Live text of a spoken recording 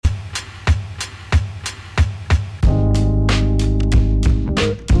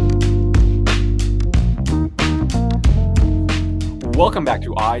Welcome back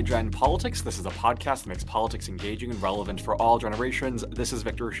to iGen Politics. This is a podcast that makes politics engaging and relevant for all generations. This is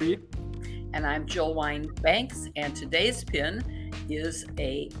Victor Shi. And I'm Jill Wine-Banks, and today's pin is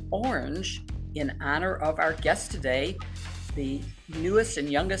a orange in honor of our guest today, the newest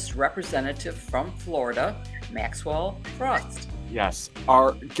and youngest representative from Florida, Maxwell Frost. Yes,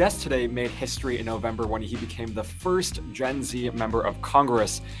 our guest today made history in November when he became the first Gen Z member of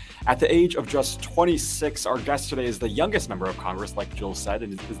Congress. At the age of just 26, our guest today is the youngest member of Congress, like Jill said,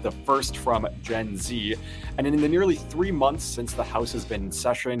 and is the first from Gen Z. And in the nearly 3 months since the House has been in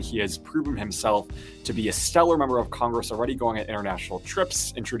session, he has proven himself to be a stellar member of Congress, already going on international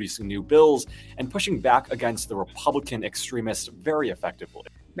trips, introducing new bills, and pushing back against the Republican extremists very effectively.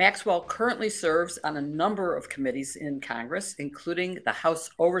 Maxwell currently serves on a number of committees in Congress, including the House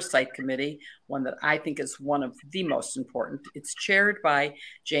Oversight Committee, one that I think is one of the most important. It's chaired by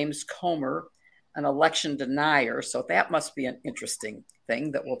James Comer, an election denier, so that must be an interesting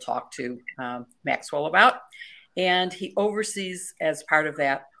thing that we'll talk to Maxwell about. And he oversees, as part of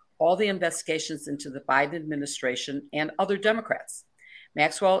that, all the investigations into the Biden administration and other Democrats.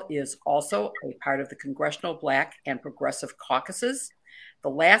 Maxwell is also a part of the Congressional Black and Progressive Caucuses. The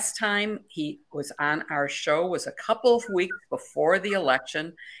last time he was on our show was a couple of weeks before the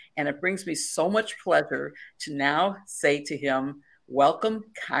election, and it brings me so much pleasure to now say to him, welcome,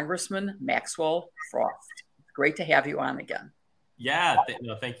 Congressman Maxwell Frost. It's great to have you on again. Yeah,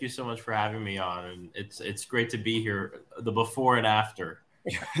 thank you so much for having me on. And it's great to be here, the before and after.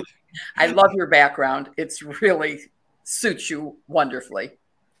 I love your background. It's really suits you wonderfully.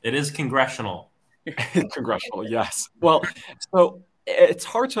 It is congressional. Congressional, yes. Well, so it's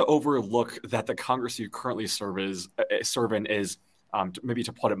hard to overlook that the Congress you currently serve in is, maybe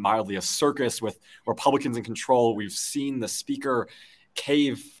to put it mildly, a circus with Republicans in control. We've seen the speaker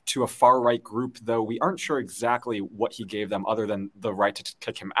cave to a far-right group, though we aren't sure exactly what he gave them other than the right to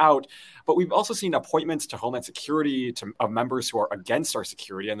kick him out. But we've also seen appointments to Homeland Security of members who are against our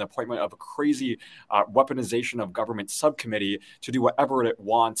security, and the appointment of a crazy weaponization of government subcommittee to do whatever it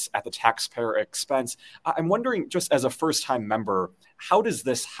wants at the taxpayer expense. I'm wondering, just as a first-time member, how does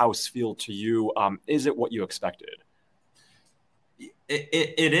this House feel to you? Is it what you expected?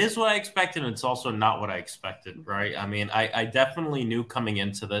 It is what I expected, and it's also not what I expected, right? I mean, I definitely knew coming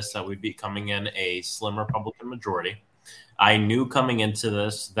into this that we'd be coming in a slim Republican majority. I knew coming into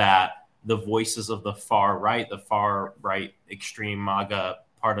this that the voices of the far right extreme MAGA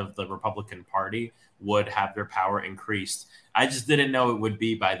part of the Republican Party would have their power increased. I just didn't know it would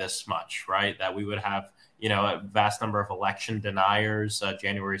be by this much, right? That we would have, a vast number of election deniers,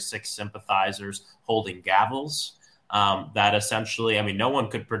 January 6th sympathizers holding gavels. That essentially, no one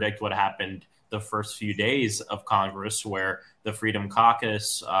could predict what happened the first few days of Congress, where the Freedom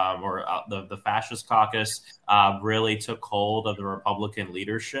Caucus the Fascist Caucus really took hold of the Republican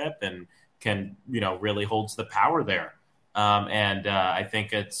leadership and really holds the power there. I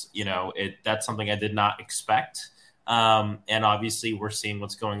think that's something I did not expect. And obviously, we're seeing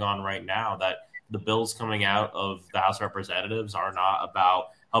what's going on right now, that the bills coming out of the House of Representatives are not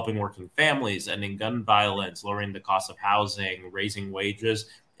about helping working families, ending gun violence, lowering the cost of housing, raising wages.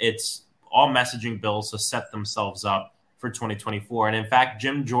 It's all messaging bills to set themselves up for 2024. And in fact,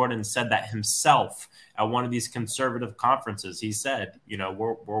 Jim Jordan said that himself at one of these conservative conferences. He said,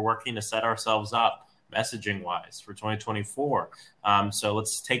 we're working to set ourselves up messaging wise for 2024. So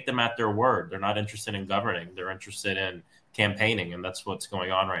let's take them at their word. They're not interested in governing. They're interested in campaigning. And that's what's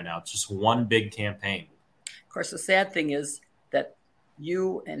going on right now. It's just one big campaign. Of course, the sad thing is that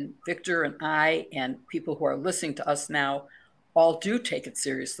you and Victor and I and people who are listening to us now all do take it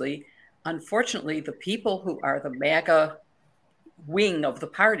seriously. Unfortunately, the people who are the MAGA wing of the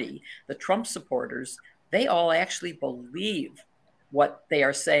party, the Trump supporters, they all actually believe what they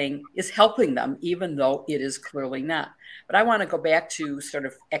are saying is helping them, even though it is clearly not. But I want to go back to sort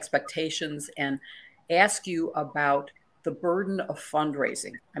of expectations and ask you about the burden of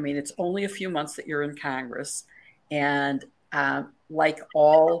fundraising. It's only a few months that you're in Congress, and like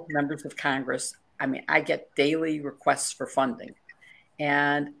all members of Congress, I get daily requests for funding.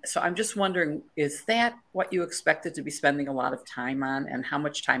 And so I'm just wondering, is that what you expected to be spending a lot of time on? And how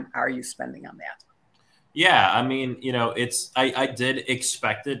much time are you spending on that? Yeah, I did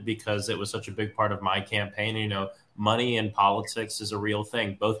expect it because it was such a big part of my campaign. Money in politics is a real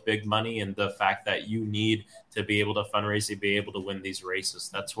thing, both big money and the fact that you need to be able to fundraise to be able to win these races.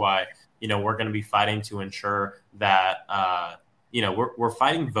 That's why, we're going to be fighting to ensure that, we're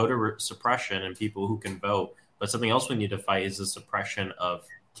fighting voter suppression and people who can vote. But something else we need to fight is the suppression of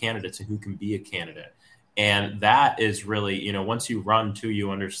candidates and who can be a candidate. And that is really, once you run to,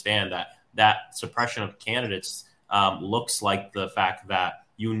 you understand that suppression of candidates looks like the fact that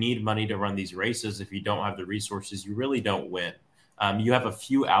you need money to run these races. If you don't have the resources, you really don't win. You have a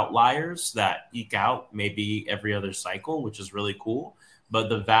few outliers that eke out maybe every other cycle, which is really cool. But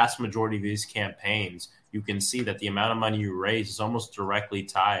the vast majority of these campaigns, you can see that the amount of money you raise is almost directly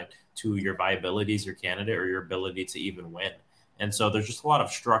tied to your viability as your candidate or your ability to even win. And so there's just a lot of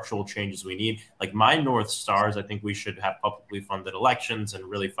structural changes we need. Like my North Stars, I think we should have publicly funded elections, and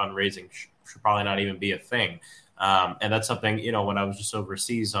really fundraising should probably not even be a thing. And that's something, when I was just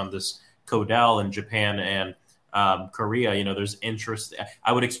overseas on this CODEL in Japan and Korea, there's interest.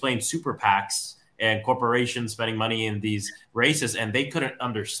 I would explain super PACs and corporations spending money in these races, and they couldn't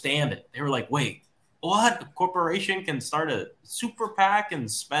understand it. They were like, wait, what? A corporation can start a super PAC and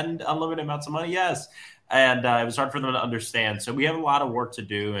spend unlimited amounts of money? Yes. And it was hard for them to understand. So we have a lot of work to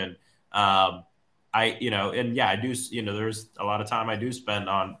do. And I do, there's a lot of time I do spend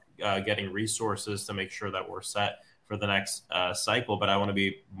on getting resources to make sure that we're set for the next cycle. But I want to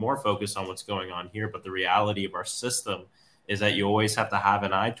be more focused on what's going on here. But the reality of our system is that you always have to have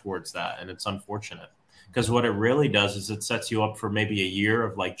an eye towards that. And it's unfortunate, because what it really does is it sets you up for maybe a year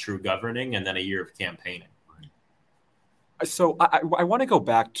of like true governing and then a year of campaigning. So I want to go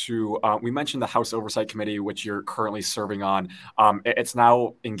back to, we mentioned the House Oversight Committee, which you're currently serving on. It's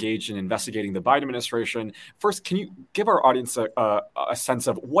now engaged in investigating the Biden administration. First, can you give our audience a sense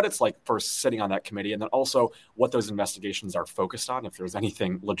of what it's like first sitting on that committee, and then also what those investigations are focused on, if there's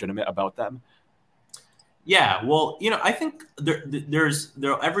anything legitimate about them? Yeah, well, I think there's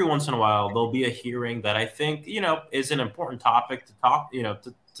every once in a while there'll be a hearing that I think is an important topic to talk,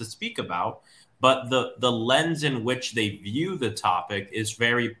 to speak about. But the lens in which they view the topic is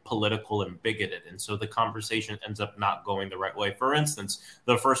very political and bigoted. And so the conversation ends up not going the right way. For instance,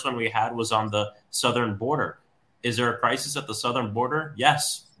 the first one we had was on the southern border. Is there a crisis at the southern border?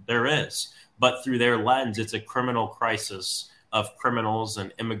 Yes, there is. But through their lens, it's a criminal crisis of criminals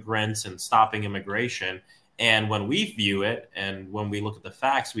and immigrants and stopping immigration. And when we view it and when we look at the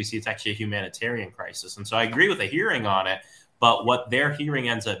facts, we see it's actually a humanitarian crisis. And so I agree with the hearing on it. But what their hearing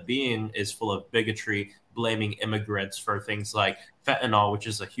ends up being is full of bigotry, blaming immigrants for things like fentanyl, which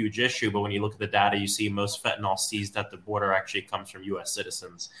is a huge issue. But when you look at the data, you see most fentanyl seized at the border actually comes from U.S.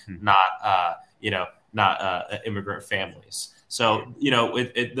 citizens, not immigrant families. So,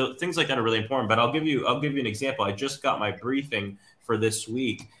 the things like that are really important. But I'll give you an example. I just got my briefing for this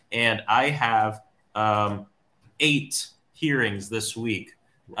week, and I have 8 hearings this week.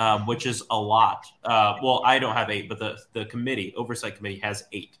 Which is a lot. Well, I don't have 8, but the oversight committee has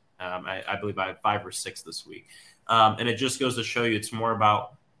 8. I believe I have 5 or 6 this week. And it just goes to show you it's more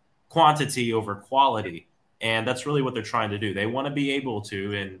about quantity over quality. And that's really what they're trying to do. They want to be able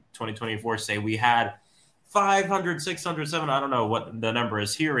to, in 2024, say we had 500, 600, 700, I don't know what the number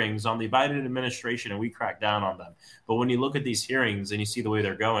is, hearings on the Biden administration, and we cracked down on them. But when you look at these hearings and you see the way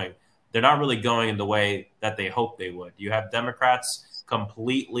they're going, they're not really going in the way that they hoped they would. You have Democrats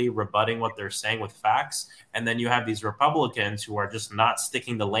completely rebutting what they're saying with facts. And then you have these Republicans who are just not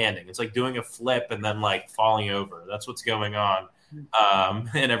sticking the landing. It's like doing a flip and then like falling over. That's what's going on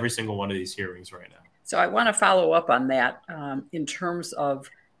in every single one of these hearings right now. So I want to follow up on that in terms of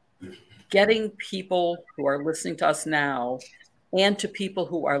getting people who are listening to us now and to people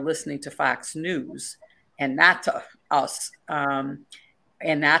who are listening to Fox News, and not to us and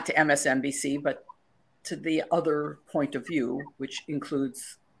not to MSNBC, but to the other point of view, which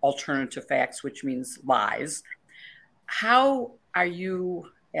includes alternative facts, which means lies. How are you,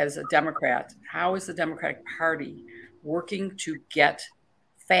 as a Democrat, how is the Democratic Party working to get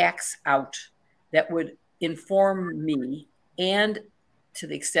facts out that would inform me, and to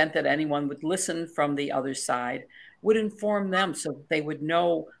the extent that anyone would listen from the other side, would inform them so they would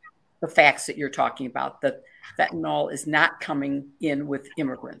know the facts that you're talking about, that fentanyl is not coming in with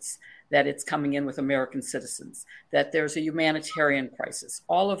immigrants, that it's coming in with American citizens, that there's a humanitarian crisis,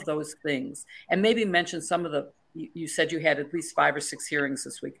 all of those things. And maybe mention some of you said you had at least 5 or 6 hearings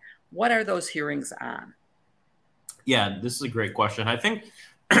this week. What are those hearings on? Yeah, this is a great question. I think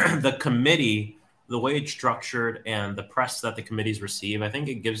the committee, the way it's structured and the press that the committees receive, I think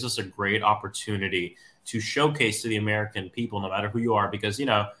it gives us a great opportunity to showcase to the American people, no matter who you are, because,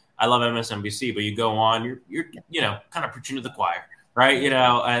 I love MSNBC, but you go on, you're kind of preaching to the choir. Right.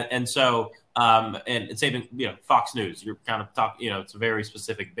 And so and it's even, Fox News, you're kind of talking, it's a very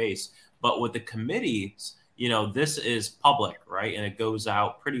specific base. But with the committees, this is public. Right. And it goes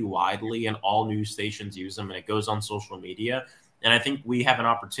out pretty widely and all news stations use them, and it goes on social media. And I think we have an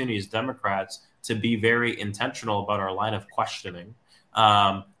opportunity as Democrats to be very intentional about our line of questioning,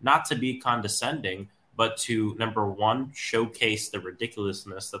 not to be condescending, but to, number one, showcase the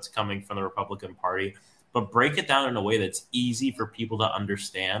ridiculousness that's coming from the Republican Party, but break it down in a way that's easy for people to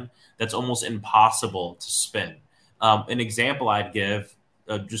understand, that's almost impossible to spin. An example I'd give,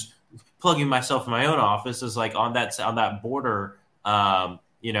 just plugging myself in my own office, is like on that border,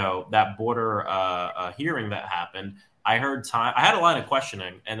 that border hearing that happened. I had a line of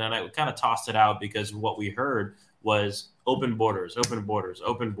questioning, and then I kind of tossed it out because what we heard was open borders, open borders,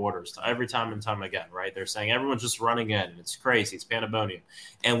 open borders every time and time again, right? They're saying everyone's just running in. It's crazy. It's pandemonium.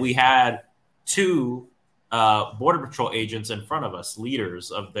 And we had two Border Patrol agents in front of us, leaders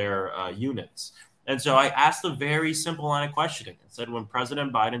of their units. And so I asked a very simple line of questioning. I said, when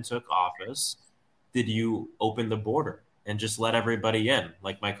President Biden took office, did you open the border and just let everybody in,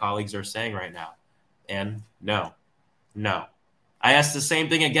 like my colleagues are saying right now? And no. I asked the same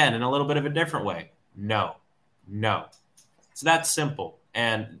thing again in a little bit of a different way. No. It's that simple.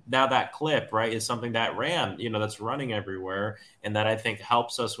 And now that clip, right, is something that ran, that's running everywhere, and that I think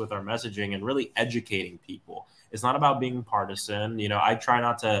helps us with our messaging and really educating people. It's not about being partisan. I try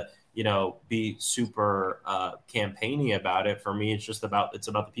not to, be super campaigny about it. For me, it's about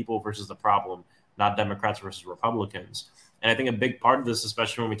the people versus the problem, not Democrats versus Republicans. And I think a big part of this,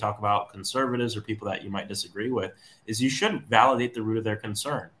 especially when we talk about conservatives or people that you might disagree with, is you should validate the root of their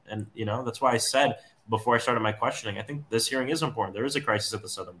concern. And, that's why I said before I started my questioning, I think this hearing is important. There is a crisis at the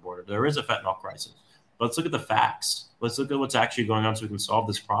southern border. There is a fentanyl crisis. But let's look at the facts. Let's look at what's actually going on so we can solve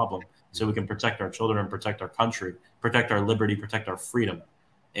this problem, so we can protect our children and protect our country, protect our liberty, protect our freedom.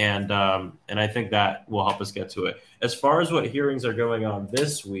 And I think that will help us get to it. As far as what hearings are going on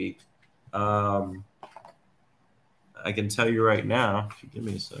this week, I can tell you right now, if you give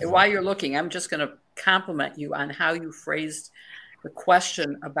me a second. While you're looking, I'm just going to compliment you on how you phrased the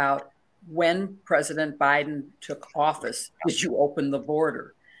question about when President Biden took office, did you open the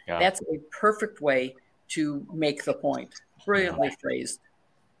border? Yeah. That's a perfect way to make the point. Brilliantly phrased.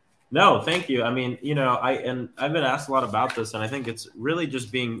 No, thank you. I mean, I've been asked a lot about this, and I think it's really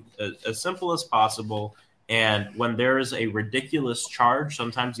just being as simple as possible. And when there is a ridiculous charge,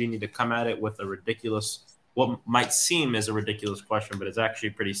 sometimes you need to come at it with what might seem as a ridiculous question, but it's actually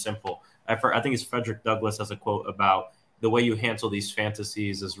pretty simple. I think it's Frederick Douglass has a quote about the way you handle these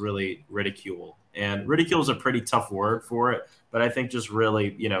fantasies is really ridicule. And ridicule is a pretty tough word for it, but I think just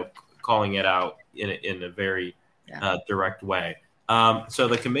really, calling it out in a very direct way. So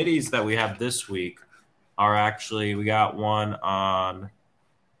the committees that we have this week are actually, we got one on,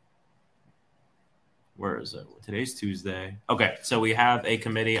 where is it? Today's Tuesday. Okay, so we have a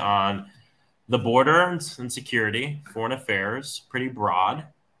committee on the border and security, foreign affairs, pretty broad.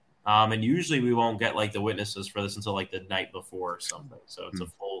 And usually we won't get like the witnesses for this until like the night before or something. So it's a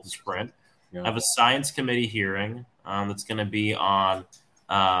full sprint. Yeah. I have a science committee hearing that's going to be on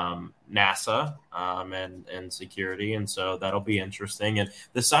NASA and security. And so that'll be interesting. And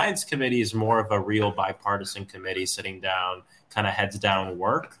the science committee is more of a real bipartisan committee sitting down, kind of heads down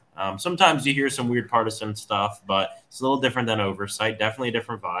work. Sometimes you hear some weird partisan stuff, but it's a little different than oversight. Definitely a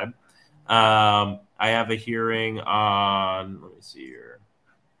different vibe. I have a hearing on, let me see here.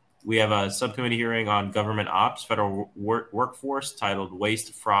 We have a subcommittee hearing on government ops, federal workforce, titled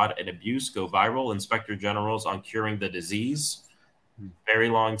Waste, Fraud, and Abuse Go Viral, Inspector Generals on Curing the Disease. Very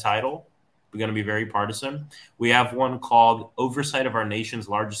long title. We're going to be very partisan. We have one called Oversight of Our Nation's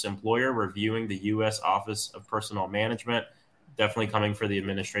Largest Employer, Reviewing the U.S. Office of Personnel Management. Definitely coming for the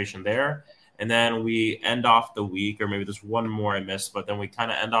administration there. And then we end off the week, or maybe there's one more I missed, but then we kind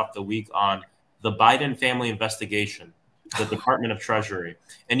of end off the week on the Biden family investigation, the Department of Treasury.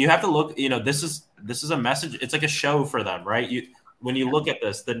 And you have to look, this is a message. It's like a show for them, right? When you look at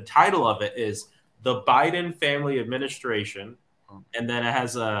this, the title of it is the Biden family administration. And then it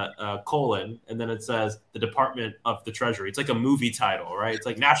has a colon, and then it says the Department of the Treasury. It's like a movie title, right? It's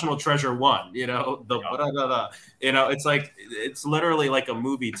like National Treasure One, it's like, it's literally like a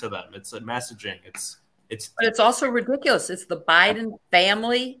movie to them. It's a messaging. But it's also ridiculous. It's the Biden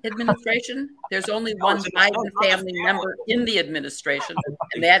family administration. There's only one Biden family member in the administration,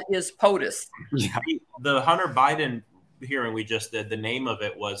 and that is POTUS. Yeah. The Hunter Biden hearing we just did, the name of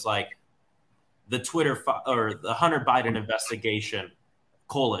it was like, the or the Hunter Biden investigation,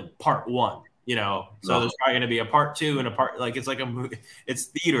 part 1, so there's probably going to be a part 2 and a part, like, it's like a movie, it's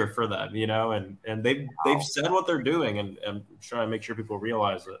theater for them, and they've said what they're doing, and trying to make sure people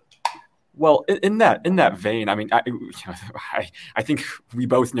realize it. Well, in that vein, I mean, I think we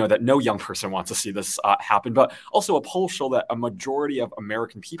both know that no young person wants to see this happen, but also a poll show that a majority of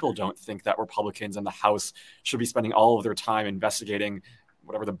American people don't think that Republicans in the House should be spending all of their time investigating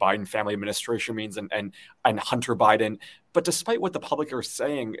whatever the Biden family administration means and Hunter Biden. But despite what the public are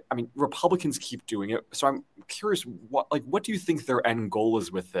saying, I mean, Republicans keep doing it. So I'm curious, what do you think their end goal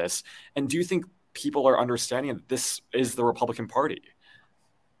is with this? And do you think people are understanding that this is the Republican Party?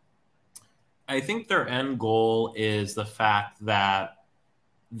 I think their end goal is the fact that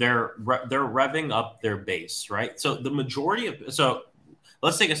they're revving up their base, right? So the majority of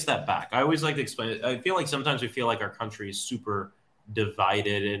let's take a step back. I always like to explain it. I feel like sometimes we feel like our country is super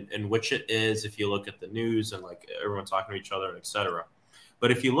divided, and which it is if you look at the news and like everyone talking to each other and et cetera.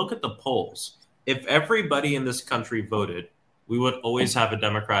 But if you look at the polls, if everybody in this country voted, we would always have a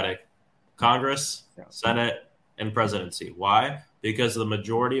Democratic Congress, Senate, and presidency. Why? Because the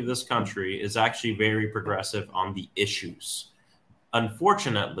majority of this country is actually very progressive on the issues.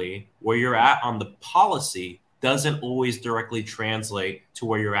 Unfortunately, where you're at on the policy doesn't always directly translate to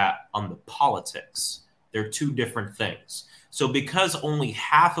where you're at on the politics. They're two different things. So because only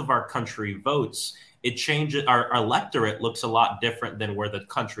half of our country votes, it changes. Our electorate looks a lot different than where the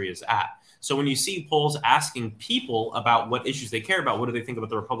country is at. So when you see polls asking people about what issues they care about, what do they think about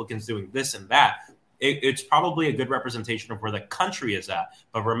the Republicans doing this and that, it's probably a good representation of where the country is at.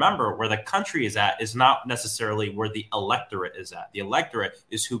 But remember, where the country is at is not necessarily where the electorate is at. The electorate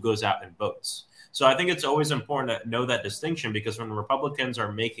is who goes out and votes. So I think it's always important to know that distinction, because when Republicans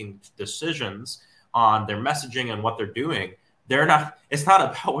are making decisions on their messaging and what they're doing, it's not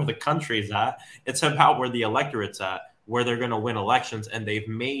about where the country is at. It's about where the electorate's at, where they're going to win elections. And they've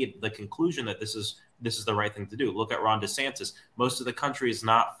made the conclusion that this is the right thing to do. Look at Ron DeSantis. Most of the country is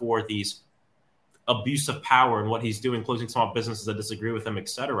not for these abuse of power and what he's doing, closing small businesses that disagree with him, et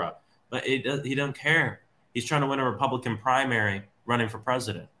cetera. But he doesn't care. He's trying to win a Republican primary running for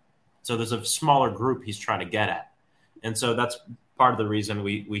president. So there's a smaller group he's trying to get at. And so that's part of the reason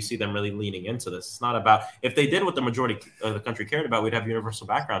we see them really leaning into this. It's not about, if they did what the majority of the country cared about, we'd have universal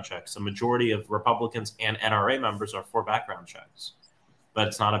background checks. The majority of Republicans and NRA members are for background checks. But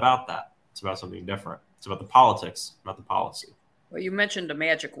it's not about that. It's about something different. It's about the politics, not the policy. Well, you mentioned a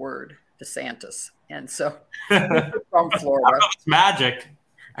magic word, DeSantis. And so from Florida. It's magic.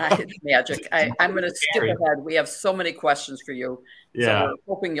 It's magic. I'm going to skip ahead. We have so many questions for you. Yeah. So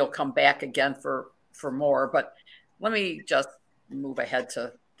we're hoping you'll come back again for more. But let me just move ahead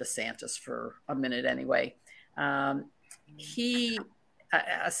to DeSantis for a minute anyway. He,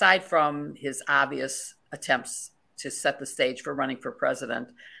 aside from his obvious attempts to set the stage for running for president,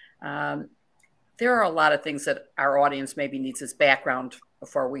 there are a lot of things that our audience maybe needs as background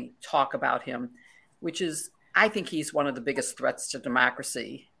before we talk about him, which is, I think he's one of the biggest threats to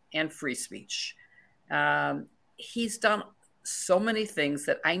democracy and free speech. He's done so many things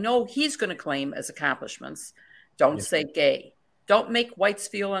that I know he's going to claim as accomplishments. Don't say gay. Don't make whites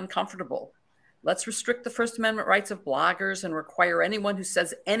feel uncomfortable. Let's restrict the First Amendment rights of bloggers and require anyone who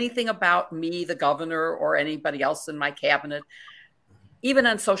says anything about me, the governor, or anybody else in my cabinet, even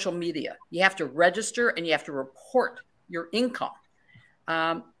on social media. You have to register and you have to report your income.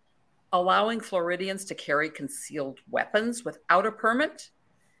 Allowing Floridians to carry concealed weapons without a permit,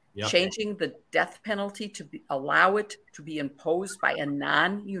 changing the death penalty to allow it to be imposed by a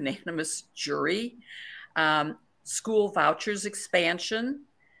non-unanimous jury, school vouchers expansion.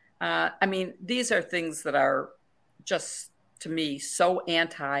 I mean, these are things that are just, to me, so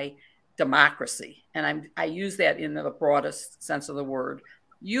anti-democracy. And I use that in the broadest sense of the word.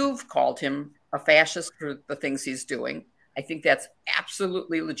 You've called him a fascist for the things he's doing. I think that's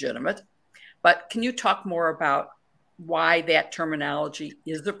absolutely legitimate. But can you talk more about why that terminology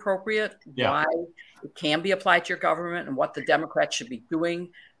is appropriate, why it can be applied to your government, and what the Democrats should be doing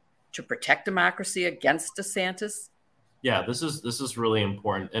to protect democracy against DeSantis? Yeah, this is really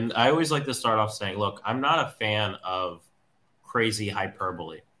important. And I always like to start off saying, look, I'm not a fan of crazy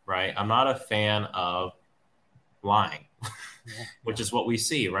hyperbole, right? I'm not a fan of lying, which is what we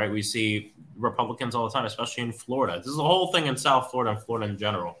see, right? We see Republicans all the time, especially in Florida. This is a whole thing in South Florida and Florida in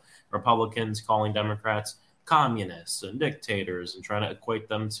general. Republicans calling Democrats communists and dictators and trying to equate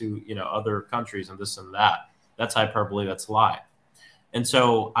them to, other countries and this and that. That's hyperbole. That's lie. And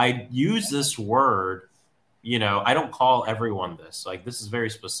so I use this word, I don't call everyone this. Like, this is very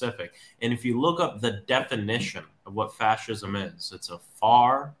specific. And if you look up the definition of what fascism is, it's a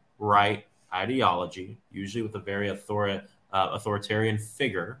far right ideology, usually with a very authoritarian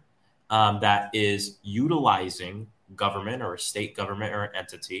figure that is utilizing government or a state government or an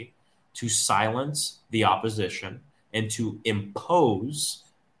entity to silence the opposition and to impose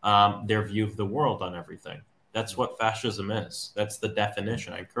their view of the world on everything. That's what fascism is. That's the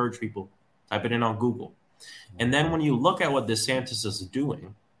definition. I encourage people, type it in on Google. And then when you look at what DeSantis is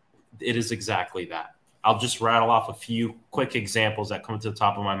doing, it is exactly that. I'll just rattle off a few quick examples that come to the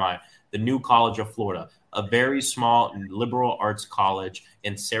top of my mind. The New College of Florida, a very small liberal arts college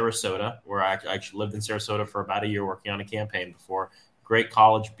in Sarasota, where I actually lived in Sarasota for about a year working on a campaign before. Great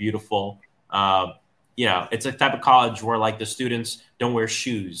college, beautiful. It's a type of college where like the students don't wear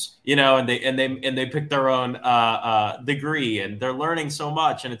shoes, and they pick their own degree, and they're learning so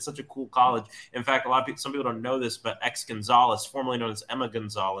much, and it's such a cool college. In fact, some people don't know this, but X Gonzalez, formerly known as Emma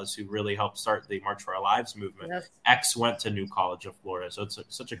Gonzalez, who really helped start the March for Our Lives movement, yes. X went to New College of Florida, so it's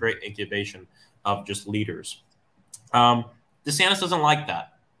such a great incubation of just leaders. DeSantis doesn't like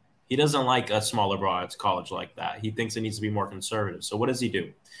that. He doesn't like a small liberal arts college like that. He thinks it needs to be more conservative. So what does he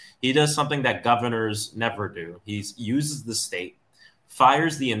do? He does something that governors never do. He uses the state,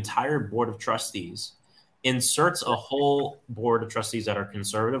 fires the entire board of trustees, inserts a whole board of trustees that are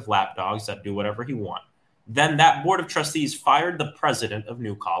conservative lapdogs that do whatever he wants. Then that board of trustees fired the president of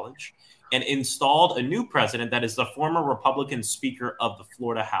New College and installed a new president that is the former Republican Speaker of the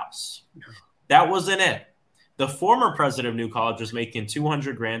Florida House. That wasn't it. The former president of New College was making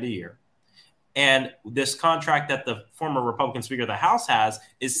 $200,000 a year. And this contract that the former Republican Speaker of the House has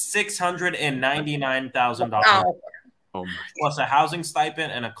is $699,000 plus a housing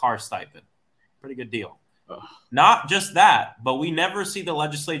stipend and a car stipend. Pretty good deal. Not just that, but we never see the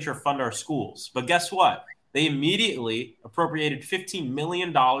legislature fund our schools. But guess what? They immediately appropriated $15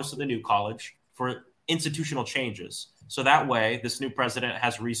 million to the New College for institutional changes. So that way, this new president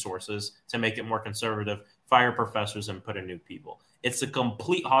has resources to make it more conservative, fire professors, and put in new people. It's a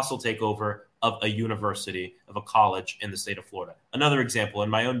complete hostile takeover of a university, of a college in the state of Florida. Another example, in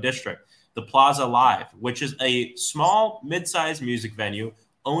my own district, the Plaza Live, which is a small, mid-sized music venue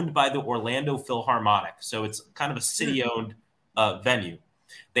owned by the Orlando Philharmonic. So it's kind of a city-owned venue.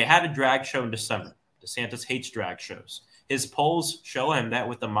 They had a drag show in December. DeSantis hates drag shows. His polls show him that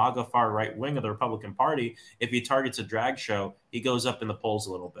with the MAGA far right wing of the Republican Party, if he targets a drag show, he goes up in the polls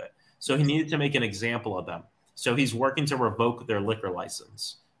a little bit. So he needed to make an example of them. So he's working to revoke their liquor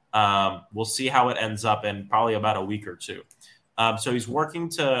license. We'll see how it ends up in probably about a week or two. So he's working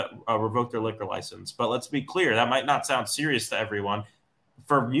to revoke their liquor license. But let's be clear, that might not sound serious to everyone.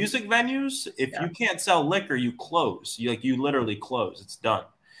 For music venues, if you can't sell liquor, you close. You literally close. It's done.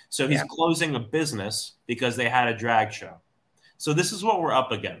 So he's closing a business because they had a drag show. So this is what we're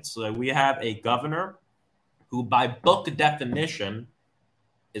up against. So we have a governor who, by book definition,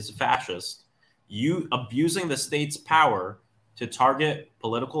 is a fascist. You abusing the state's power to target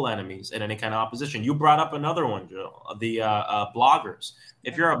political enemies and any kind of opposition. You brought up another one, Jill, the bloggers.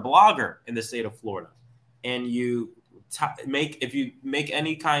 If you're a blogger in the state of Florida and if you make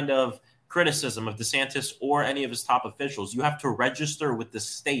any kind of criticism of DeSantis or any of his top officials, you have to register with the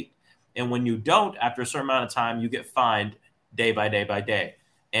state. And when you don't, after a certain amount of time, you get fined day by day by day.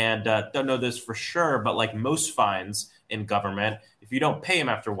 And don't know this for sure, but like most fines in government, if you don't pay them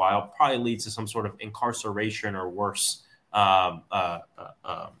after a while, probably leads to some sort of incarceration or worse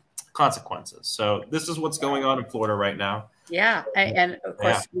consequences. So this is what's going on in Florida right now. Yeah. And of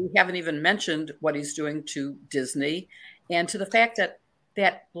course, we haven't even mentioned what he's doing to Disney and to the fact that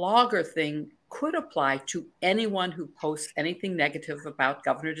that blogger thing could apply to anyone who posts anything negative about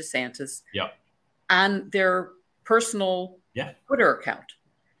Governor DeSantis on their personal Twitter account.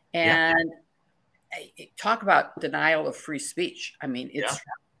 And talk about denial of free speech. I mean,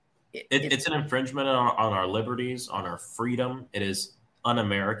 it's an infringement on our liberties, on our freedom. It is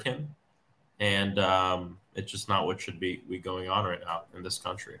un-American. And it's just not what should be going on right now in this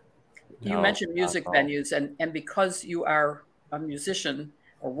country. You mentioned music venues, and because you are a musician,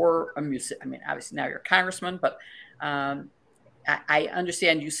 or were a musician, I mean, obviously now you're a congressman, but I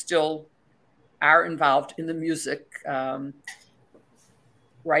understand you still are involved in the music,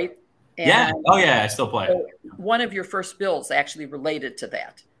 right? And I still play. So one of your first bills actually related to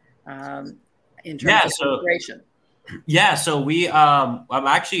that in terms of immigration. Yeah, so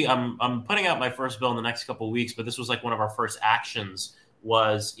I'm putting out my first bill in the next couple of weeks, but this was like one of our first actions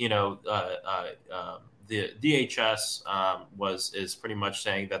was, the DHS is pretty much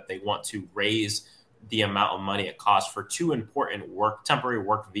saying that they want to raise the amount of money it costs for two important temporary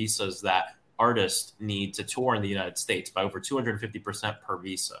work visas that artists need to tour in the United States by over 250% per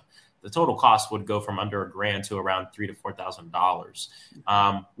visa. The total cost would go from under $1,000 to around $3,000 to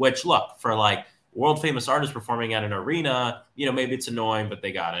 $4,000. Which, look, for like world famous artists performing at an arena, maybe it's annoying, but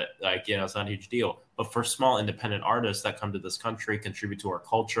they got it. It's not a huge deal. But for small independent artists that come to this country, contribute to our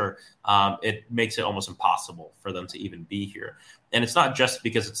culture, it makes it almost impossible for them to even be here. And it's not just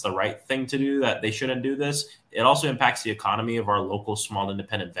because it's the right thing to do that they shouldn't do this. It also impacts the economy of our local small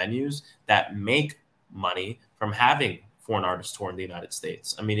independent venues that make money from having foreign artists tour in the United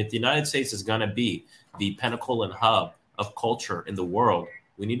States. I mean, if the United States is going to be the pinnacle and hub of culture in the world,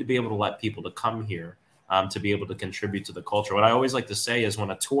 we need to be able to let people to come here to be able to contribute to the culture. What I always like to say is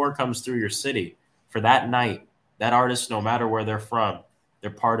when a tour comes through your city, for that night, that artist, no matter where they're from, they're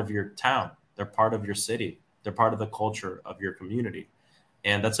part of your town. They're part of your city. They're part of the culture of your community.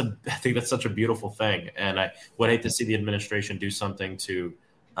 And I think that's such a beautiful thing. And I would hate to see the administration do something to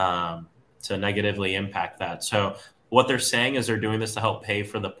negatively impact that. So what they're saying is they're doing this to help pay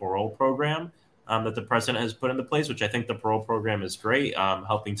for the parole program that the president has put into place, which I think the parole program is great,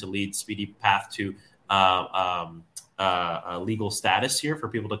 helping to lead speedy path to legal status here for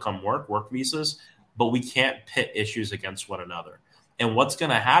people to come work visas. But we can't pit issues against one another. And what's going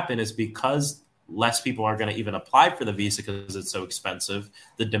to happen is because less people are going to even apply for the visa because it's so expensive,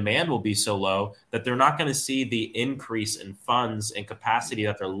 the demand will be so low that they're not going to see the increase in funds and capacity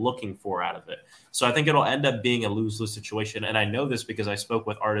that they're looking for out of it. So I think it'll end up being a lose-lose situation. And I know this because I spoke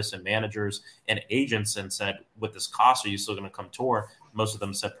with artists and managers and agents and said, with this cost, are you still going to come tour? Most of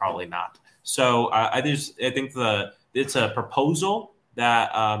them said probably not. So I think it's a proposal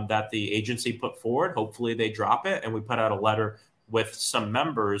that the agency put forward. Hopefully they drop it. And we put out a letter with some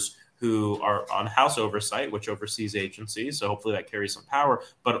members who are on House oversight, which oversees agencies. So hopefully that carries some power,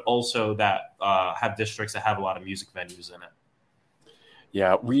 but also that have districts that have a lot of music venues in it.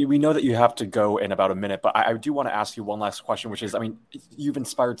 Yeah, we know that you have to go in about a minute, but I do want to ask you one last question, which is, I mean, you've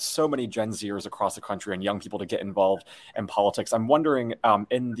inspired so many Gen Zers across the country and young people to get involved in politics. I'm wondering,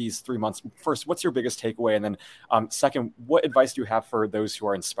 in these 3 months, first, what's your biggest takeaway? And then second, what advice do you have for those who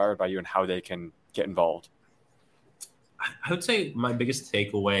are inspired by you and how they can get involved? I would say my biggest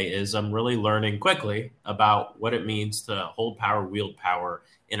takeaway is I'm really learning quickly about what it means to hold power, wield power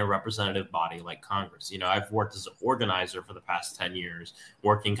in a representative body like Congress. You know, I've worked as an organizer for the past 10 years,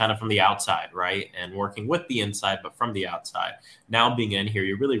 working kind of from the outside, right? And working with the inside, but from the outside. Now being in here,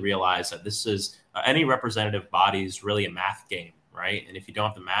 you really realize that this is any representative body is really a math game, right? And if you don't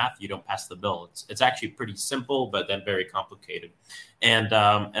have the math, you don't pass the bill. It's actually pretty simple, but then very complicated. And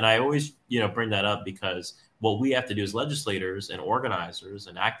I always, bring that up because what we have to do as legislators and organizers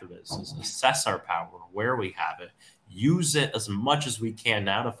and activists is assess our power, where we have it, use it as much as we can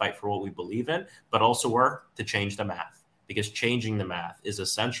now to fight for what we believe in, but also work to change the math, because changing the math is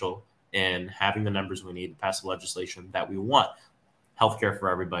essential in having the numbers we need to pass the legislation that we want. Healthcare for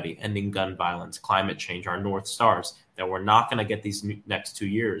everybody, ending gun violence, climate change, our North Stars, that we're not going to get these next 2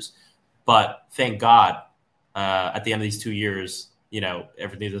 years. But thank God, at the end of these 2 years,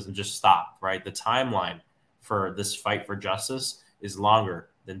 everything doesn't just stop, right? The timeline for this fight for justice is longer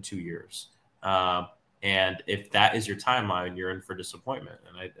than 2 years. And if that is your timeline, you're in for disappointment.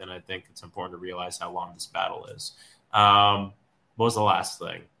 And I think it's important to realize how long this battle is. What was the last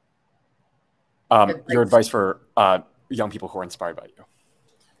thing? Your advice for young people who are inspired by you.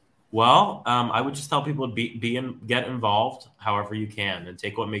 Well, I would just tell people to get involved however you can and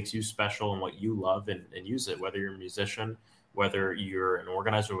take what makes you special and what you love and use it, whether you're a musician, whether you're an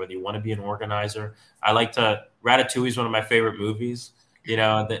organizer, whether you want to be an organizer. Ratatouille is one of my favorite movies.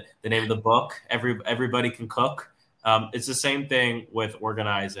 The name of the book, Everybody Can Cook. It's the same thing with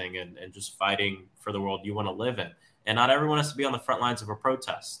organizing and just fighting for the world you want to live in. And not everyone has to be on the front lines of a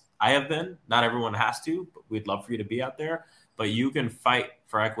protest. I have been. Not everyone has to, but we'd love for you to be out there. But you can fight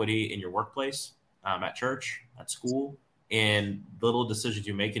for equity in your workplace, at church, at school, in little decisions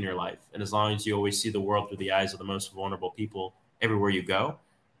you make in your life. And as long as you always see the world through the eyes of the most vulnerable people everywhere you go,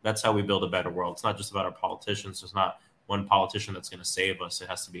 that's how we build a better world. It's not just about our politicians. There's not one politician that's going to save us. It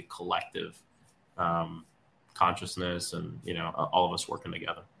has to be a collective consciousness and, all of us working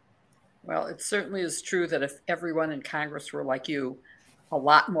together. Well, it certainly is true that if everyone in Congress were like you, a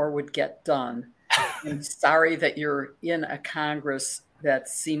lot more would get done. I'm sorry that you're in a Congress that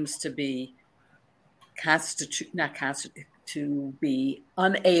seems to be to be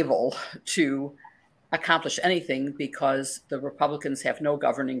unable to accomplish anything because the Republicans have no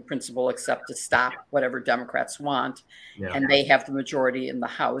governing principle except to stop whatever Democrats want, and they have the majority in the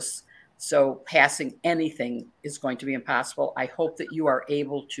House. So passing anything is going to be impossible. I hope that you are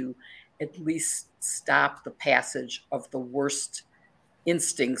able to at least stop the passage of the worst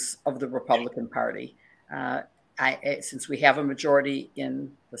instincts of the Republican Party. Since we have a majority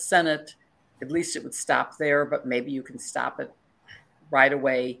in the Senate, at least it would stop there, but maybe you can stop it right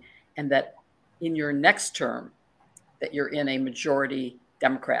away. And that in your next term, that you're in a majority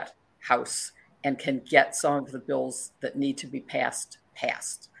Democrat House and can get some of the bills that need to be passed.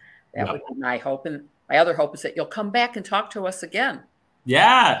 That would be my hope. And my other hope is that you'll come back and talk to us again.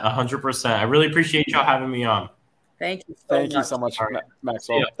 Yeah, 100%. I really appreciate y'all having me on. Thank you so much,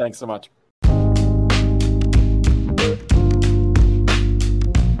 Maxwell. Thanks so much.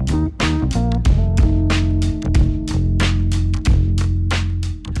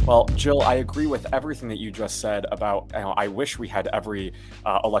 Well, Jill, I agree with everything that you just said about, I wish we had every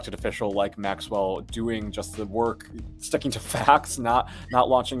elected official like Maxwell doing just the work, sticking to facts, not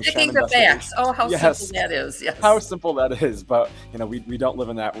launching sham Sticking to investigations. facts. Oh, how simple that is. Yes. How simple that is. But, we don't live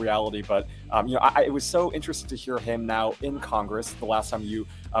in that reality. But, it was so interesting to hear him now in Congress. The last time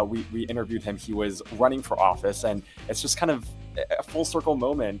we interviewed him, he was running for office. And it's just kind of a full circle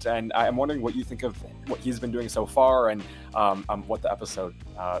moment. And I'm wondering what you think of what he's been doing so far and what the episode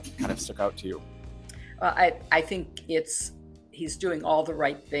kind of stuck out to you. I think he's doing all the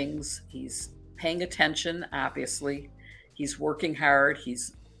right things. He's paying attention, obviously. He's working hard.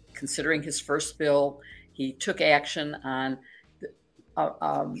 He's considering his first bill. He took action on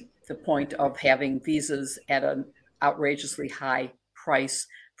the point of having visas at an outrageously high price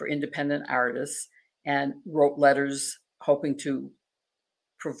for independent artists and wrote letters hoping to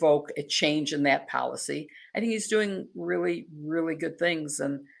provoke a change in that policy. I think he's doing really, really good things.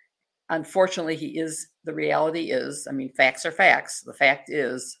 And unfortunately, the reality is, facts are facts. The fact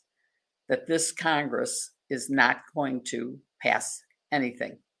is that this Congress is not going to pass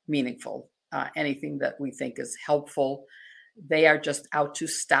anything meaningful, anything that we think is helpful. They are just out to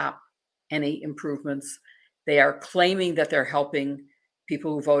stop any improvements. They are claiming that they're helping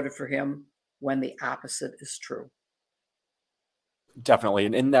people who voted for him when the opposite is true. Definitely.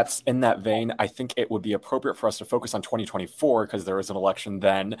 And in that vein, I think it would be appropriate for us to focus on 2024 because there is an election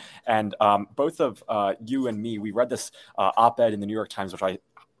then. And both of you and me, we read this op-ed in the New York Times, which I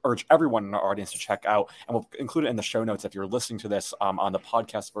urge everyone in our audience to check out. And we'll include it in the show notes if you're listening to this on the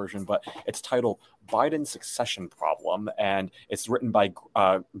podcast version. But it's titled Biden's Succession Problem. And it's written by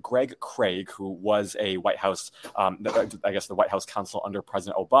Greg Craig, who was a White House, the White House counsel under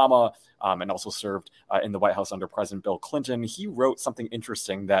President Obama, and also served in the White House under President Bill Clinton. He wrote something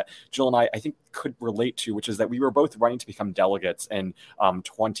interesting that Jill and I think could relate to, which is that we were both running to become delegates in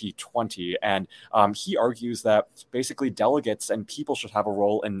 2020. And he argues that basically delegates and people should have a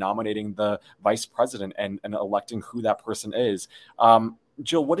role in nominating the vice president and electing who that person is.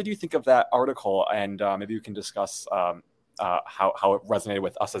 Jill, what did you think of that article? And maybe you can discuss how it resonated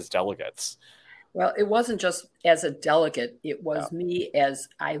with us as delegates. Well, it wasn't just as a delegate. It was me as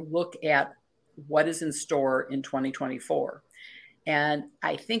I look at what is in store in 2024. And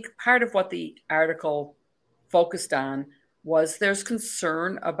I think part of what the article focused on was there's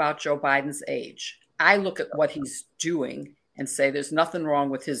concern about Joe Biden's age. I look at what he's doing and say there's nothing wrong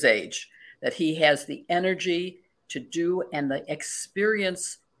with his age, that he has the energy to do and the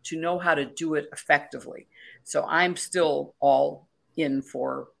experience to know how to do it effectively. So I'm still all in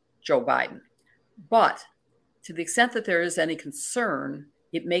for Joe Biden. But to the extent that there is any concern,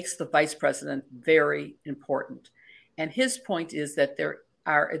 it makes the vice president very important. And his point is that there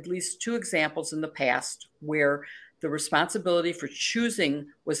are at least two examples in the past where the responsibility for choosing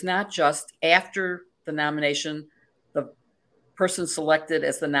was not just after the nomination, the person selected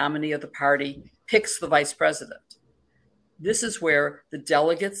as the nominee of the party picks the vice president. This is where the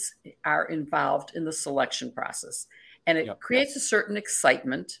delegates are involved in the selection process. And it creates a certain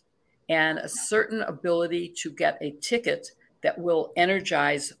excitement and a certain ability to get a ticket that will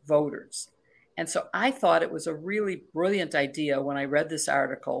energize voters. And so I thought it was a really brilliant idea when I read this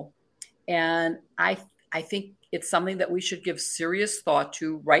article. And I think it's something that we should give serious thought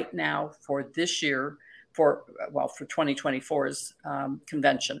to right now for this year, for 2024's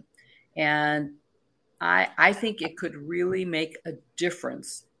convention. And I think it could really make a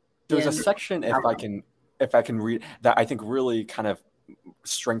difference. There's a section, if I can read, that I think really kind of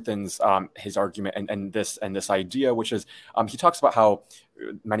strengthens his argument and this idea, which is he talks about how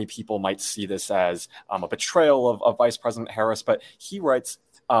many people might see this as a betrayal of Vice President Harris, but he writes,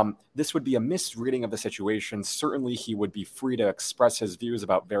 this would be a misreading of the situation. Certainly, he would be free to express his views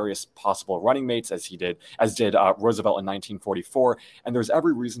about various possible running mates, as did Roosevelt in 1944. And there's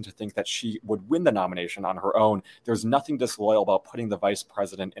every reason to think that she would win the nomination on her own. There's nothing disloyal about putting the vice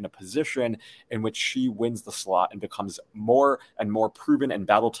president in a position in which she wins the slot and becomes more and more proven and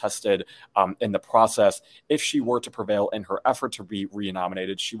battle-tested in the process. If she were to prevail in her effort to be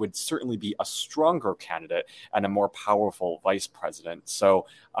renominated, she would certainly be a stronger candidate and a more powerful vice president. So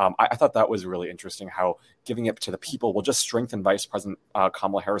I thought that was really interesting, how giving it to the people will just strengthen Vice President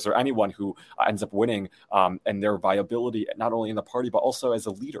Kamala Harris or anyone who ends up winning and their viability, not only in the party, but also as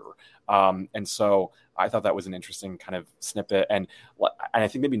a leader. And so I thought that was an interesting kind of snippet. And I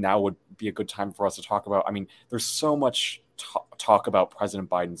think maybe now would be a good time for us to talk about, there's so much talk about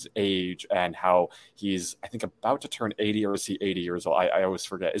President Biden's age and how he's, I think, about to turn 80, or is he 80 years old? I always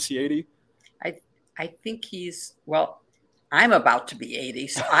forget. Is he 80? I think I'm about to be 80.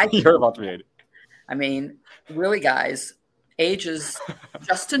 So You're about to be 80. Really, guys, age is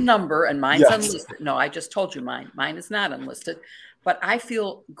just a number, and mine's unlisted. No, I just told you mine. Mine is not unlisted, but I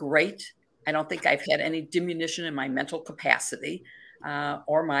feel great. I don't think I've had any diminution in my mental capacity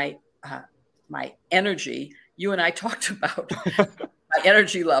or my energy. You and I talked about my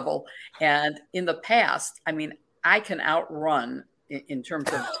energy level, and in the past, I mean, I can outrun in terms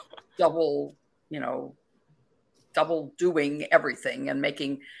of double doing everything and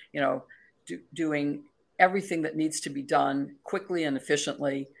making, doing everything that needs to be done quickly and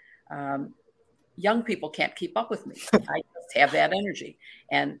efficiently. Young people can't keep up with me. I just have that energy.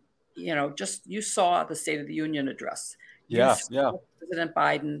 And, you saw the State of the Union address. President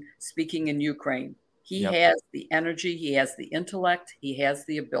Biden speaking in Ukraine. He has the energy, he has the intellect, he has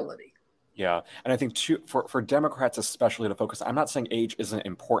the ability. Yeah. And I think for Democrats especially to focus, I'm not saying age isn't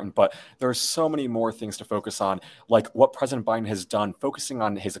important, but there are so many more things to focus on, like what President Biden has done, focusing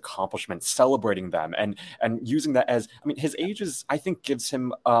on his accomplishments, celebrating them, and using that as, his age I think gives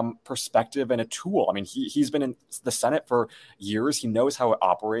him perspective and a tool. He's been in the Senate for years. He knows how it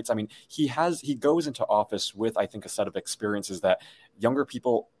operates. He goes into office with, I think, a set of experiences that younger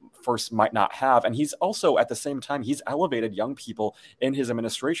people first might not have. And he's also, at the same time, he's elevated young people in his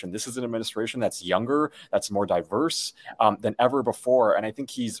administration. This is an administration that's younger, that's more diverse than ever before. And I think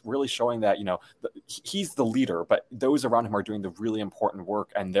he's really showing that, he's the leader, but those around him are doing the really important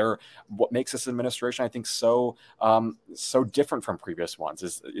work. And what makes this administration, I think, so different from previous ones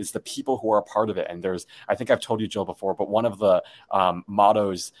is the people who are a part of it. And I think I've told you, Jill, before, but one of the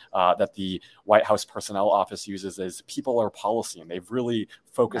mottos that the White House Personnel Office uses is people are policy. And they've really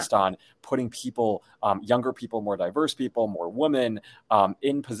focused on putting people, younger people, more diverse people, more women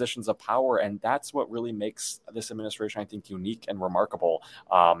in positions of power. And that's what really makes this administration, I think, unique and remarkable.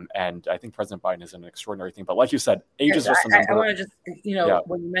 And I think President Biden is an extraordinary thing. But like you said, age is just a number. I want to just,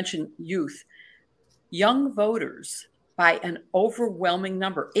 when you mention youth, young voters by an overwhelming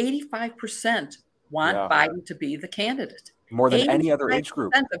number, 85% want Biden to be the candidate. More than any other age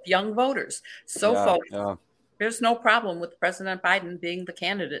group. Of young voters. So folks, there's no problem with President Biden being the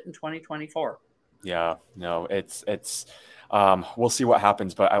candidate in 2024. Yeah, no, it's we'll see what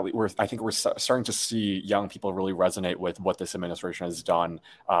happens, but I think we're starting to see young people really resonate with what this administration has done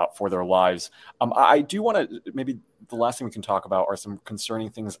for their lives. I do want to, maybe the last thing we can talk about are some concerning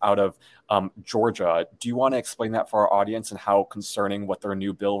things out of Georgia. Do you want to explain that for our audience and how concerning what their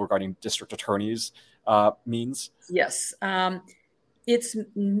new bill regarding district attorneys means? Yes, it's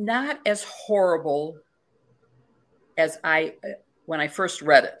not as horrible as when I first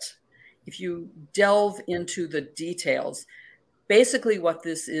read it. If you delve into the details, basically what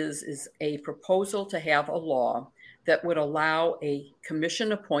this is a proposal to have a law that would allow a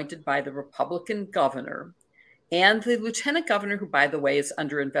commission appointed by the Republican governor and the lieutenant governor, who, by the way, is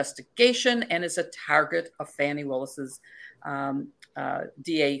under investigation and is a target of Fani Willis's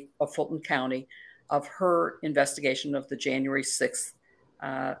DA of Fulton County, of her investigation of the January 6th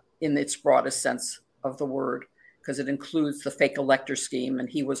in its broadest sense of the word, because it includes the fake elector scheme, and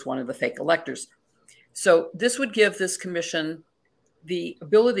he was one of the fake electors. So this would give this commission the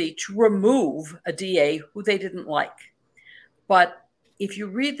ability to remove a DA who they didn't like. But if you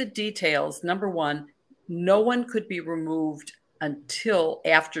read the details, number one, no one could be removed until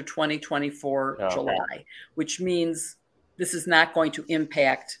after 2024 July, which means this is not going to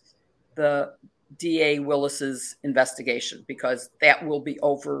impact the DA Willis's investigation, because that will be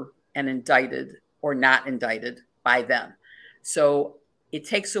over and indicted or not indicted by then. So it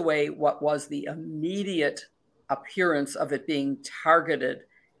takes away what was the immediate appearance of it being targeted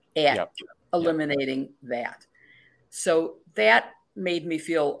at eliminating that. So that made me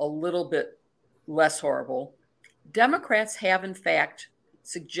feel a little bit less horrible. Democrats have, in fact,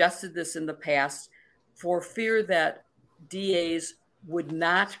 suggested this in the past for fear that DAs would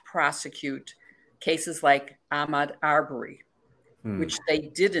not prosecute cases like Ahmaud Arbery, which they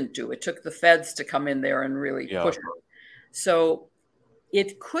didn't do. It took the feds to come in there and really push it. So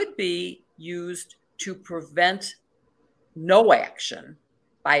it could be used to prevent no action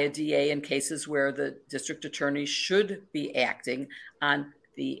by a DA in cases where the district attorney should be acting on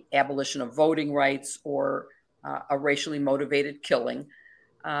the abolition of voting rights or a racially motivated killing.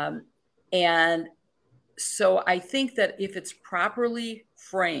 And so I think that if it's properly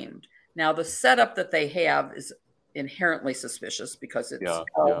framed, now the setup that they have is inherently suspicious, because it's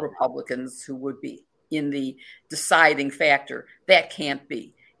all Republicans who would be in the deciding factor. That can't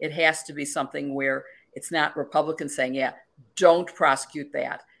be. It has to be something where it's not Republicans saying, don't prosecute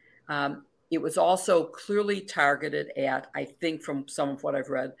that. It was also clearly targeted at, I think from some of what I've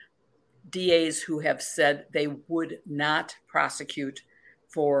read, DAs who have said they would not prosecute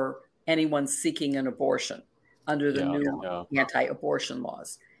for anyone seeking an abortion, under the new anti-abortion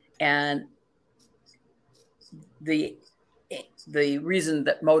laws. And the reason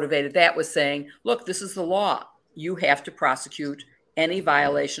that motivated that was saying, look, this is the law. You have to prosecute any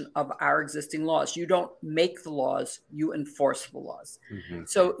violation of our existing laws. You don't make the laws, you enforce the laws. Mm-hmm.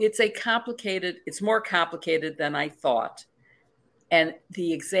 So it's more complicated than I thought. And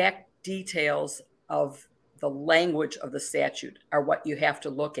the exact details of the language of the statute are what you have to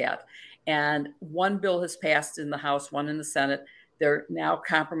look at. And one bill has passed in the House, one in the Senate. They're now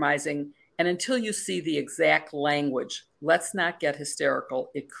compromising. And until you see the exact language, let's not get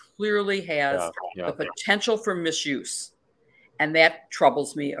hysterical. It clearly has the potential for misuse. And that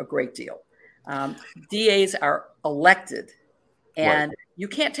troubles me a great deal. DAs are elected, and you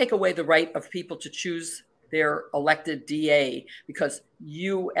can't take away the right of people to choose their elected DA because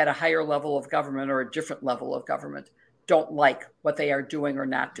you at a higher level of government or a different level of government don't like what they are doing or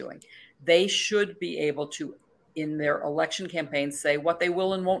not doing. They should be able to, in their election campaigns, say what they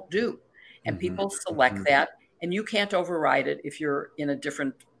will and won't do. And people select that, and you can't override it if you're in a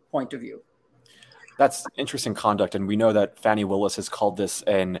different point of view. That's interesting conduct, and we know that Fani Willis has called this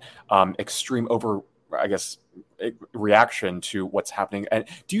an extreme reaction to what's happening. And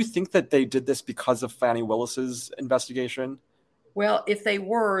do you think that they did this because of Fani Willis's investigation? Well, if they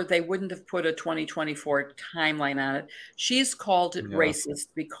were, they wouldn't have put a 2024 timeline on it. She's called it racist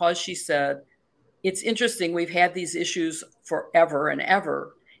because she said, it's interesting, we've had these issues forever and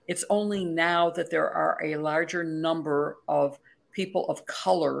ever. It's only now that there are a larger number of people of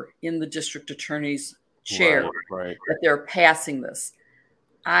color in the district attorney's chair that they're passing this.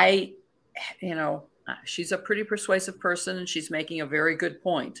 She's a pretty persuasive person and she's making a very good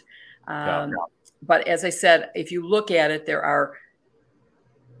point. But as I said, if you look at it, there are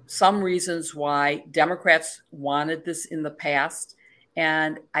some reasons why Democrats wanted this in the past.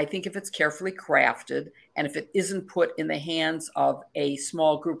 And I think if it's carefully crafted and if it isn't put in the hands of a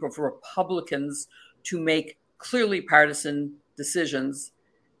small group of Republicans to make clearly partisan decisions,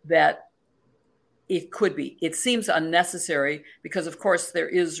 that it could be. It seems unnecessary because, of course, there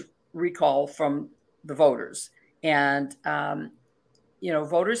is recall from the voters. And,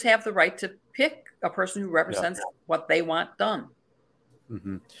 voters have the right to pick a person who represents what they want done.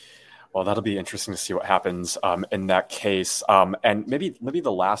 Mm-hmm. Well, that'll be interesting to see what happens in that case. And maybe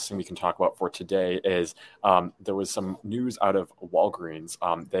the last thing we can talk about for today is there was some news out of Walgreens.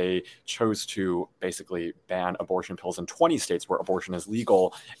 They chose to basically ban abortion pills in 20 states where abortion is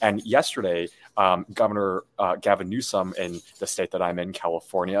legal. And yesterday, Governor Gavin Newsom in the state that I'm in,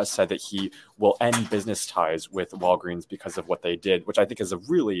 California, said that he will end business ties with Walgreens because of what they did, which I think is a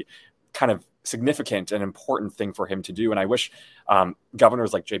really kind of significant and important thing for him to do. And I wish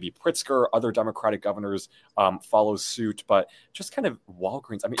governors like J.B. Pritzker, other Democratic governors follow suit. But just kind of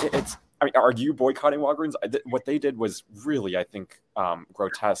Walgreens. Are you boycotting Walgreens? What they did was really, I think,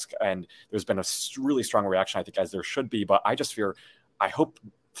 grotesque. And there's been a really strong reaction, I think, as there should be. But I hope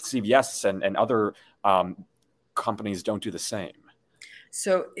CVS and other companies don't do the same.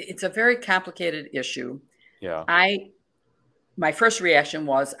 So it's a very complicated issue. Yeah. My first reaction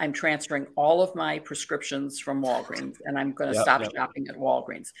was I'm transferring all of my prescriptions from Walgreens and I'm going to stop shopping at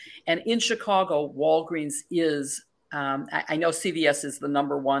Walgreens. And in Chicago, Walgreens is, I know CVS is the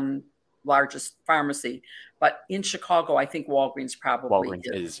number one largest pharmacy, but in Chicago, I think Walgreens probably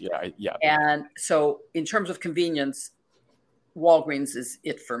is. Yeah. And so in terms of convenience, Walgreens is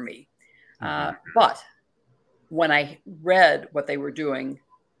it for me. But when I read what they were doing,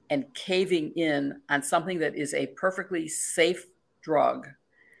 and caving in on something that is a perfectly safe drug,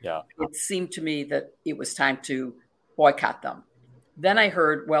 it seemed to me that it was time to boycott them. Then I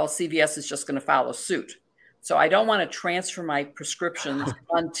heard, well, CVS is just going to follow suit. So I don't want to transfer my prescriptions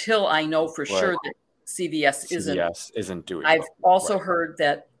until I know for sure that CVS isn't doing it. I've also heard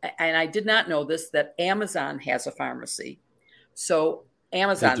that, and I did not know this, that Amazon has a pharmacy. So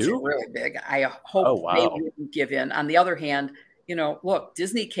Amazon's really big. I hope they wouldn't give in. On the other hand, look,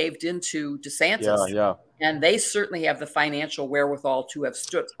 Disney caved into DeSantis, and they certainly have the financial wherewithal to have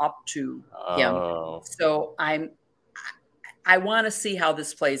stood up to him. So I want to see how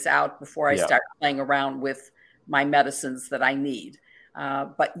this plays out before I start playing around with my medicines that I need.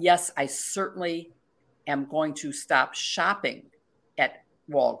 But yes, I certainly am going to stop shopping at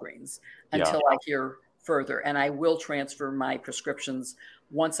Walgreens until I hear further, and I will transfer my prescriptions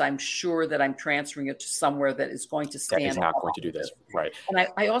once I'm sure that I'm transferring it to somewhere that is going to stand. That is not going to do this, right? And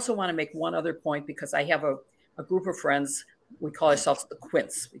I also want to make one other point because I have a group of friends. We call ourselves the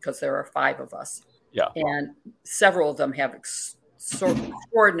Quints because there are 5 of us. Yeah. And several of them have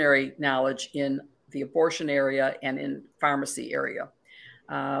extraordinary knowledge in the abortion area and in pharmacy area.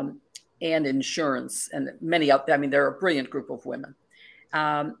 and insurance and many other. I mean, they're a brilliant group of women.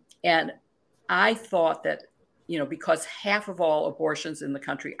 And I thought that, because half of all abortions in the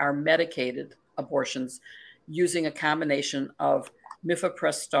country are medicated abortions using a combination of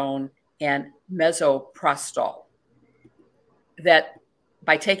mifepristone and misoprostol, that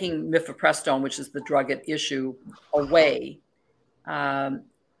by taking mifepristone, which is the drug at issue, away,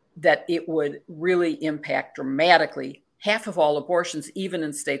 that it would really impact dramatically half of all abortions, even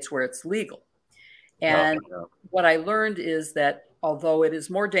in states where it's legal. And what I learned is that although it is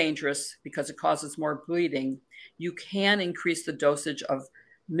more dangerous because it causes more bleeding, you can increase the dosage of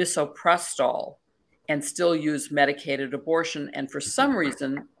misoprostol and still use medicated abortion. And for some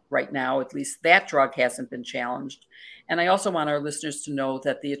reason, right now, at least that drug hasn't been challenged. And I also want our listeners to know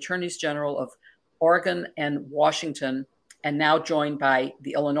that the attorneys general of Oregon and Washington, and now joined by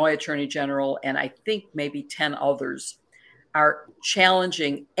the Illinois Attorney General, and I think maybe 10 others, are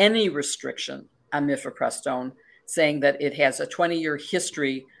challenging any restriction on mifepristone, saying that it has a 20-year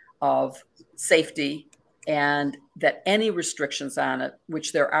history of safety and that any restrictions on it,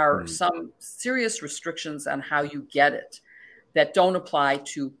 which there are some serious restrictions on how you get it, that don't apply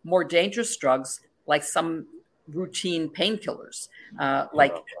to more dangerous drugs like some routine painkillers,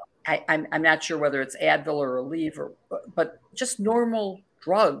 I'm not sure whether it's Advil or Aleve, but just normal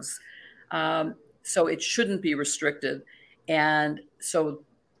drugs. So it shouldn't be restricted. And so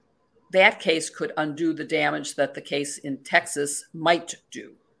that case could undo the damage that the case in Texas might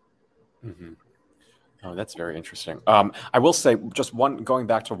do. Mm-hmm. Oh, that's very interesting. I will say just going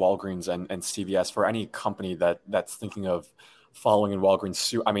back to Walgreens and CVS, for any company that's thinking of following in Walgreens'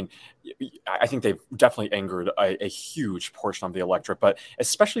 suit. I mean, I think they've definitely angered a huge portion of the electorate, but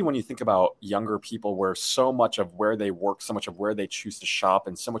especially when you think about younger people, where so much of where they work, so much of where they choose to shop,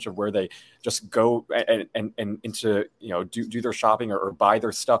 and so much of where they just go and into, do their shopping or buy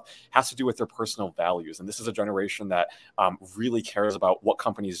their stuff has to do with their personal values. And this is a generation that really cares about what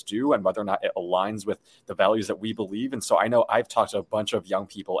companies do and whether or not it aligns with the values that we believe. And so I know I've talked to a bunch of young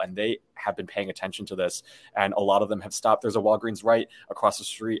people, and they have been paying attention to this, and a lot of them have stopped. There's a Walgreens right across the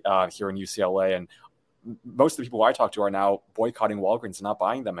street here in UCLA, and most of the people I talk to are now boycotting Walgreens and not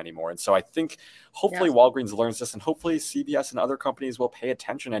buying them anymore. And so I think hopefully Walgreens learns this, and hopefully CVS and other companies will pay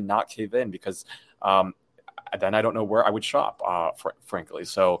attention and not cave in, because then I don't know where I would shop, frankly.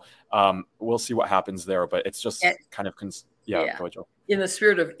 So we'll see what happens there, but it's just kind of, Go ahead, Joe. In the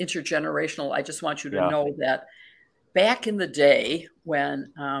spirit of intergenerational, I just want you to know that back in the day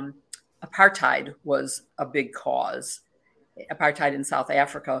when apartheid was a big cause, apartheid in South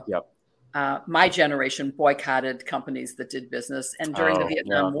Africa, my generation boycotted companies that did business. And during the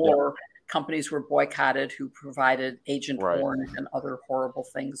Vietnam War, companies were boycotted who provided Agent Orange and other horrible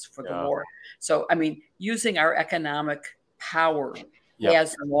things for the war. So, I mean, using our economic power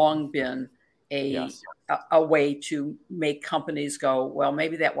has long been a way to make companies go, well,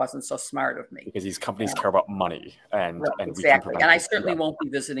 maybe that wasn't so smart of me. Because these companies care about money. And exactly. And I certainly won't be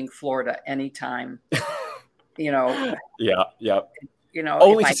visiting Florida anytime, only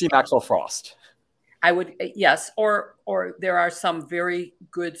to see Maxwell Frost. I would, yes. Or there are some very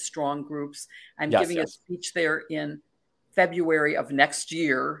good, strong groups. I'm giving a speech there in February of next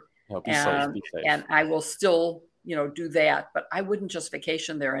year. Be safe. And I will still, do that. But I wouldn't just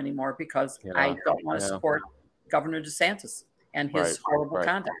vacation there anymore, because I don't want to support Governor DeSantis and his horrible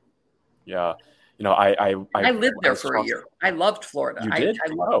conduct. Yeah. I lived there for a year. I loved Florida. You did?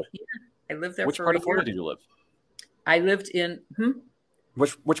 I lived there for a year. Which part of Florida did you live? I lived in...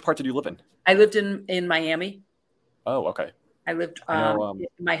 Which part did you live in? I lived in Miami. Oh, okay. I lived...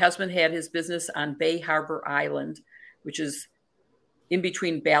 my husband had his business on Bay Harbor Island, which is in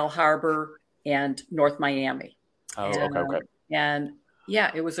between Bal Harbor and North Miami. Oh, okay. And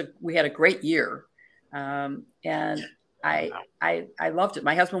we had a great year. And I loved it.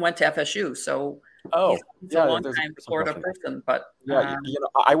 My husband went to FSU, so he's a long time Florida person. But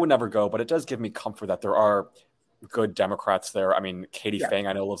I would never go, but it does give me comfort that there are good Democrats there. I mean, Katie Fang,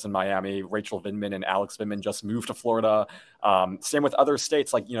 I know, lives in Miami. Rachel Vindman and Alex Vindman just moved to Florida. Same with other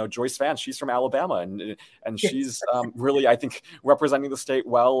states, like, Joyce Vance, she's from Alabama, and she's really, I think, representing the state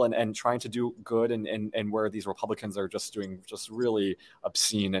well and trying to do good, and where these Republicans are just doing just really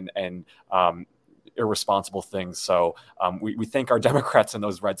obscene and irresponsible things. So we thank our Democrats in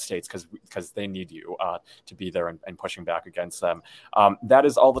those red states because they need you to be there and pushing back against them. That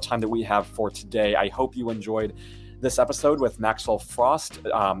is all the time that we have for today. I hope you enjoyed this episode with Maxwell Frost.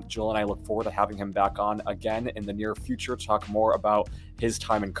 Jill and I look forward to having him back on again in the near future to talk more about his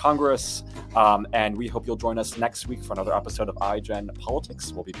time in Congress. And we hope you'll join us next week for another episode of iGen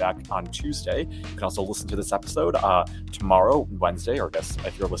Politics. We'll be back on Tuesday. You can also listen to this episode tomorrow, Wednesday, or I guess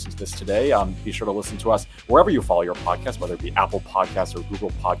if you're listening to this today, be sure to listen to us wherever you follow your podcast, whether it be Apple Podcasts or Google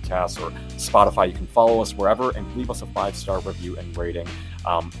Podcasts or Spotify. You can follow us wherever and leave us a 5-star review and rating.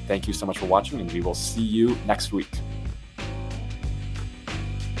 Thank you so much for watching, and we will see you next week.